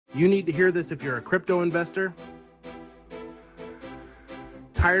You need to hear this if you're a crypto investor.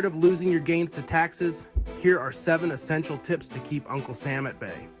 Tired of losing your gains to taxes? Here are 7 essential tips to keep Uncle Sam at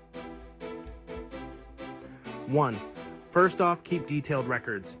bay. 1. First off, keep detailed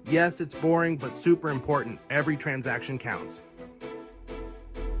records. Yes, it's boring, but super important. Every transaction counts.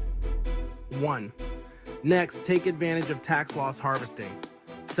 1. Next, take advantage of tax loss harvesting.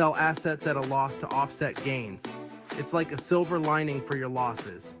 Sell assets at a loss to offset gains. It's like a silver lining for your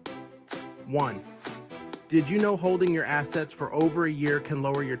losses. 1. Did you know holding your assets for over a year can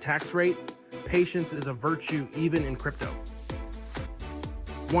lower your tax rate? Patience is a virtue even in crypto.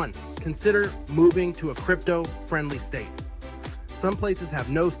 1. Consider moving to a crypto-friendly state. Some places have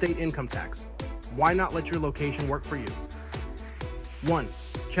no state income tax. Why not let your location work for you? 1.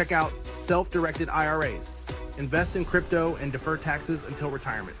 Check out self-directed IRAs. Invest in crypto and defer taxes until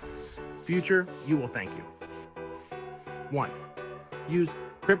retirement. Future, you will thank you. 1. Use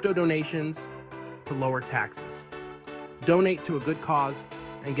crypto donations to lower taxes. Donate to a good cause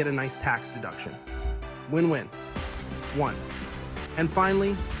and get a nice tax deduction. Win-win. 1. And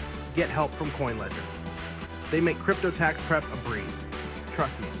finally, get help from CoinLedger. They make crypto tax prep a breeze.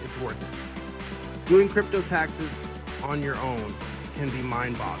 Trust me, it's worth it. Doing crypto taxes on your own can be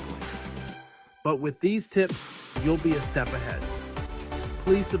mind-boggling. But with these tips, you'll be a step ahead.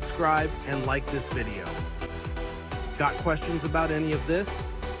 Please subscribe and like this video. Got questions about any of this?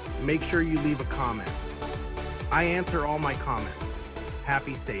 Make sure you leave a comment. I answer all my comments.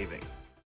 Happy saving.